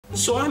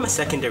So I'm a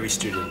secondary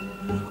student,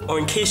 or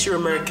in case you're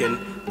American,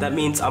 that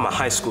means I'm a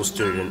high school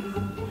student.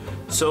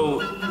 So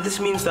this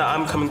means that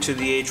I'm coming to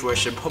the age where I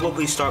should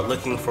probably start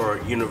looking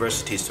for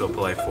universities to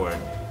apply for.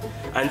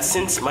 And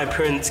since my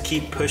parents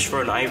keep push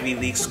for an Ivy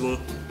League school,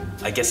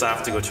 I guess I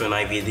have to go to an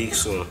Ivy League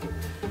school.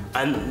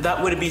 And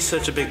that wouldn't be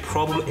such a big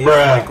problem if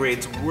my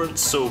grades weren't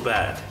so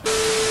bad.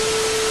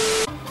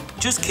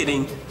 Just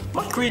kidding,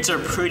 my grades are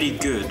pretty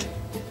good.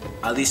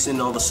 At least in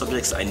all the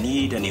subjects I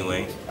need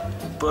anyway.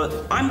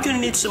 But I'm gonna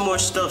need some more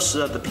stuff so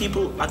that the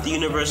people at the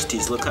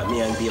universities look at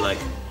me and be like,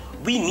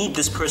 we need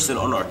this person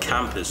on our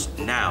campus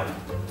now.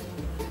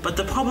 But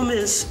the problem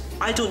is,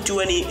 I don't do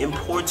any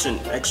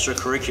important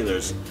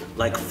extracurriculars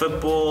like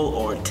football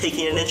or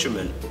taking an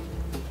instrument.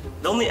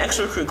 The only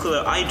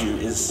extracurricular I do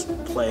is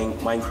playing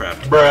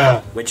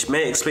Minecraft, which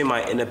may explain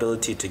my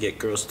inability to get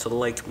girls to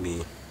like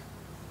me.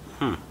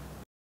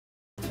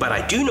 But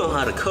I do know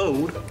how to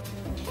code.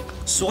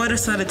 So I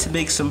decided to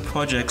make some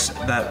projects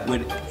that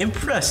would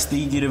impress the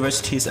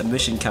university's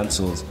admission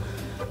councils,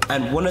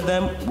 and one of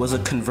them was a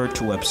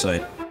converter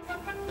website.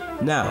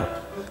 Now,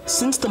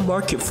 since the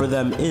market for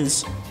them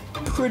is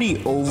pretty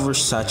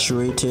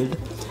oversaturated,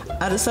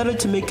 I decided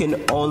to make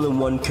an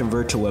all-in-one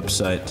converter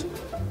website.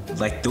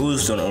 Like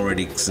those don't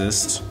already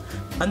exist,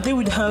 and they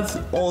would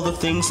have all the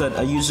things that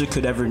a user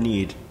could ever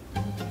need.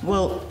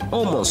 Well,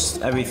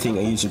 almost everything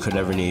a user could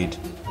ever need.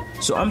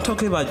 So I'm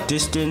talking about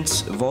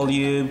distance,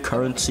 volume,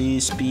 currency,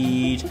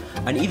 speed,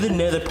 and even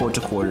nether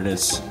portal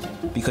coordinates,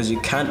 because you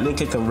can't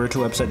make a converter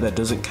website that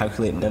doesn't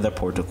calculate nether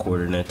portal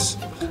coordinates.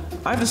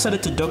 I've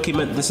decided to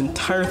document this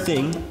entire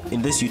thing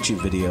in this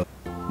YouTube video.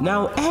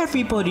 Now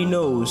everybody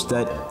knows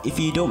that if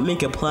you don't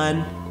make a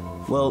plan,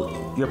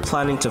 well, you're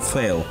planning to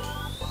fail.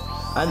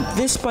 And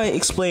this might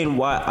explain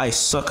why I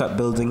suck at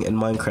building in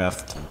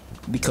Minecraft,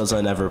 because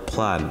I never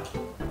plan.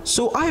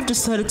 So I've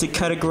decided to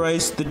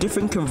categorize the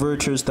different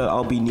converters that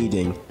I'll be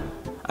needing,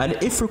 and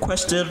if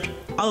requested,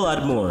 I'll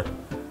add more.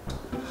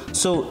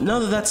 So now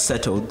that that's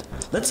settled,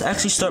 let's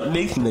actually start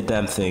making the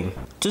damn thing.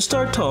 To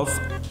start off,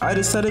 I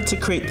decided to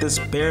create this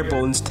bare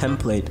bones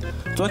template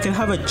so I can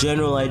have a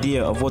general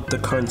idea of what the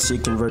currency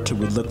converter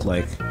would look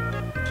like.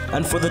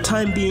 And for the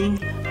time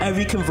being,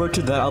 every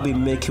converter that I'll be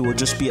making will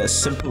just be as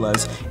simple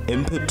as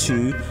input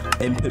to,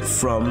 input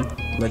from,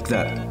 like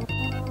that.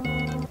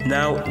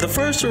 Now, the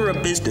first order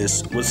of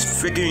business was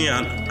figuring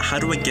out how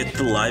do I get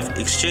the live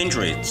exchange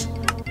rates.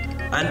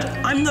 And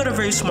I'm not a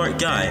very smart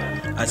guy,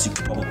 as you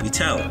could probably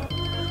tell.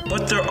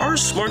 But there are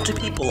smarter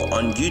people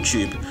on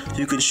YouTube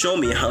who can show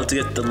me how to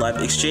get the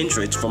live exchange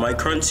rates for my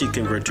currency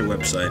converter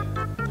website.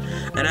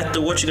 And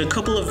after watching a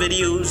couple of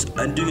videos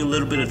and doing a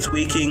little bit of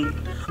tweaking,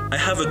 I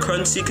have a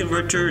currency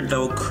converter that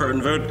will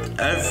convert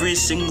every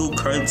single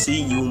currency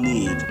you'll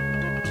need.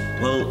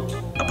 Well,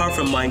 apart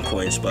from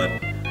Minecoins, but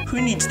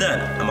who needs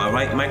that? Am I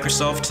right,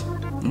 Microsoft?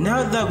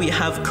 Now that we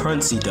have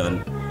currency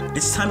done,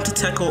 it's time to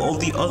tackle all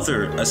the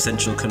other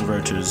essential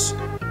converters,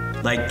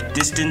 like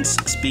distance,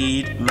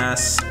 speed,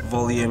 mass,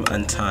 volume,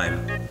 and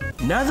time.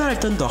 Now that I've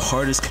done the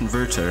hardest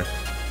converter,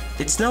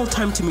 it's now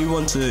time to move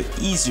on to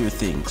easier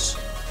things.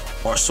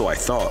 Or so I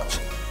thought.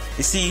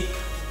 You see,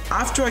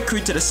 after I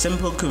created a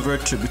simple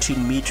converter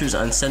between meters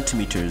and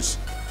centimeters,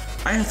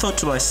 I had thought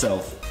to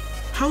myself,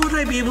 how would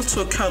I be able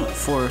to account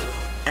for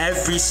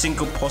every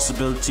single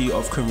possibility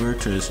of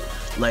converters?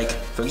 Like,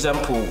 for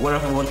example, what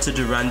if I wanted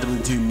to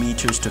randomly do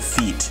meters to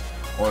feet,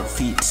 or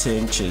feet to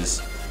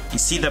inches? You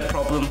see that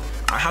problem?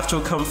 I have to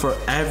account for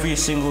every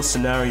single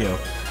scenario,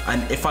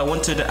 and if I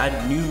wanted to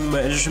add new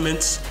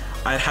measurements,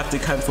 I'd have to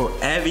account for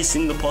every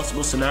single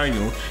possible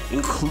scenario,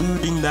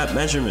 including that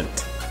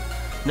measurement.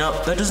 Now,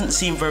 that doesn't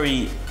seem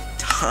very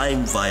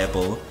time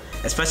viable,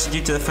 especially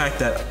due to the fact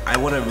that I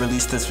want to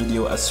release this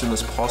video as soon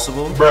as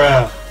possible.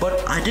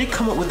 But I did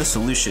come up with a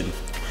solution.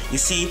 You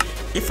see,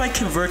 if I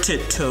convert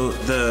it to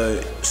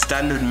the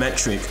standard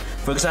metric,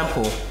 for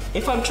example,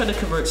 if I'm trying to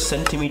convert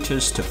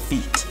centimeters to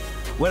feet,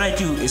 what I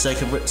do is I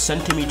convert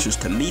centimeters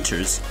to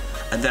meters,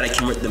 and then I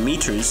convert the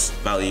meters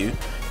value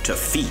to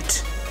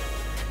feet.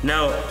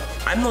 Now,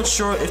 I'm not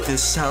sure if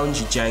this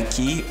sounds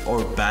janky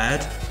or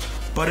bad,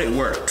 but it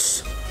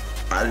works.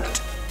 And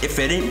if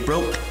it ain't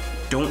broke,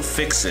 don't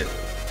fix it.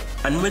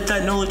 And with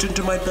that knowledge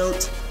under my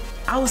belt,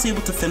 I was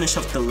able to finish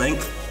off the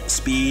length,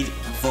 speed,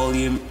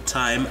 volume,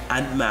 time,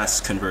 and mass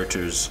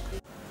converters.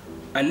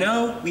 And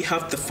now we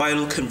have the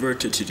final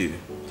converter to do.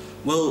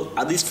 Well,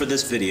 at least for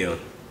this video.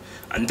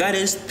 And that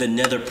is the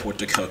nether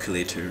portal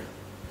calculator.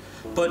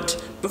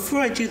 But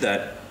before I do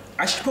that,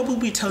 I should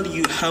probably tell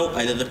you how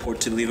a nether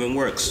portal even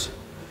works.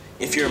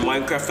 If you're a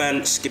Minecraft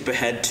fan, skip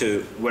ahead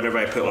to whatever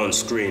I put on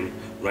screen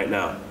right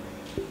now.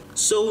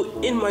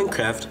 So in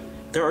Minecraft,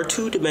 there are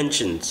two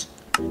dimensions,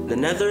 the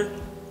nether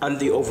and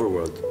the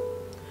overworld.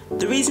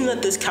 The reason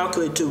that this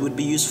calculator would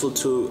be useful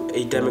to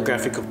a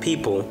demographic of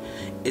people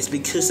is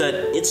because that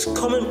it's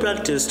common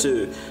practice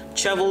to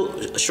travel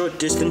a short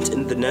distance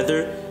in the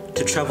nether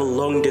to travel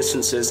long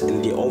distances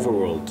in the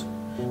overworld,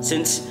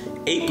 since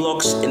 8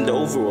 blocks in the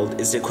overworld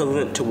is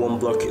equivalent to 1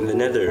 block in the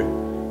nether,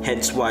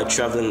 hence why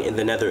traveling in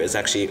the nether is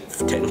actually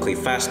technically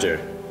faster.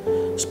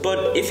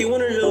 But if you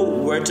want to know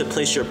where to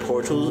place your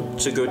portal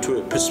to go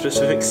to a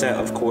specific set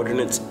of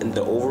coordinates in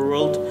the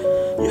overworld,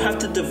 you have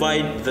to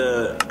divide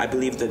I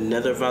believe the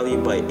nether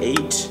value by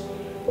 8.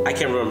 I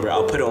can't remember,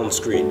 I'll put it on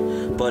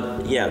screen.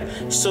 But yeah,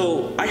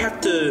 so I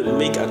have to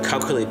make a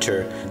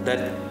calculator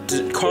that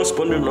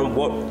corresponding on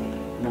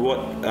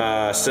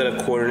what set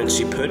of coordinates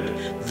you put,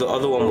 the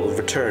other one will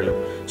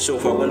return. So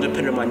if I want to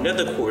put in my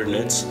nether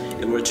coordinates,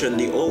 it will return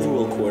the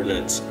overworld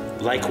coordinates,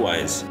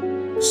 likewise.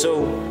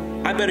 So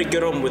I better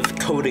get on with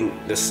coding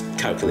this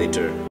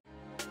calculator.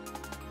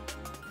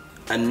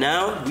 And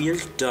now we're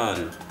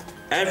done.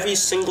 Every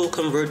single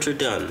converter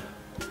done.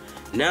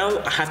 Now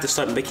I have to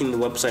start making the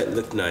website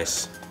look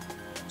nice.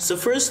 So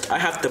first I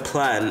have to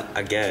plan,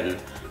 again,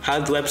 how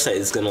the website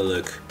is gonna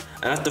look.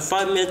 And after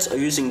 5 minutes of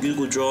using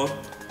Google Draw,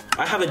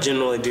 I have a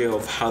general idea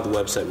of how the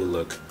website will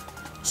look.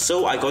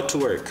 So I got to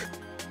work.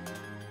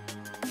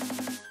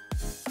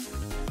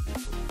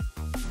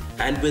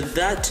 And with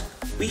that,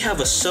 we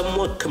have a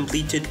somewhat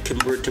completed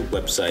converter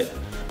website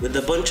with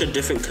a bunch of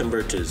different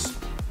converters.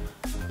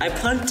 I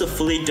plan to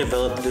fully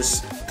develop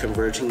this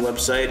converting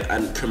website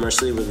and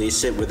commercially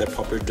release it with a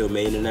proper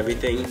domain and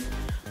everything.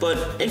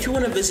 But if you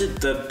want to visit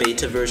the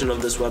beta version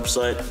of this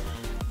website,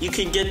 you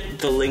can get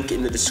the link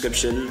in the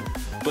description.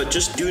 But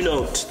just do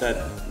note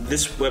that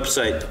this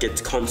website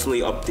gets constantly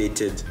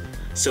updated.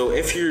 So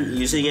if you're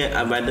using it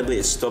and randomly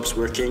it stops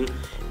working,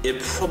 it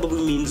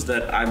probably means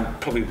that I'm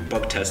probably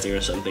bug testing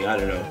or something, I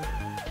don't know.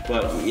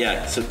 But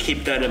yeah, so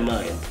keep that in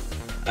mind.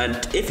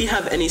 And if you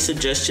have any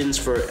suggestions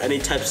for any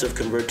types of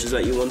converters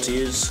that you want to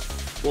use,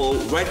 well,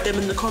 write them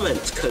in the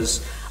comments,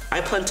 because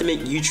I plan to make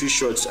YouTube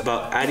shorts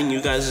about adding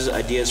you guys'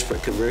 ideas for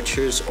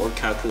converters or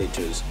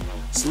calculators.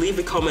 So leave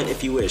a comment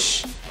if you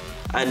wish.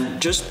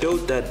 And just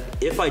note that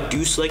if I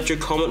do select your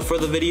comment for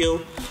the video,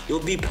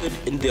 you'll be put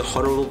in the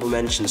honorable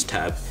mentions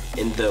tab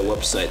in the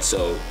website,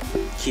 so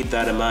keep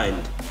that in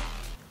mind.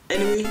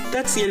 Anyway,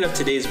 that's the end of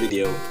today's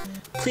video.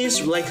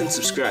 Please like and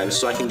subscribe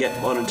so I can get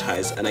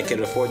monetized and I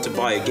can afford to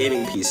buy a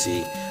gaming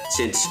PC,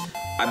 since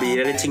I've been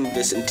editing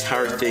this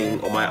entire thing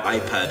on my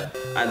iPad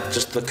and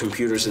just the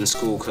computers in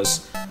school,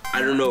 because I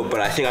don't know, but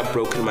I think I've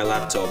broken my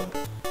laptop.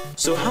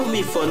 So help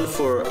me fund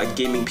for a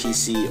gaming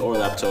PC or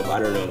laptop, I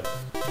don't know.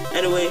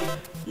 Anyway,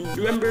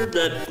 remember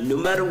that no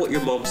matter what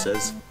your mom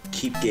says,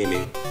 keep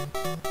gaming.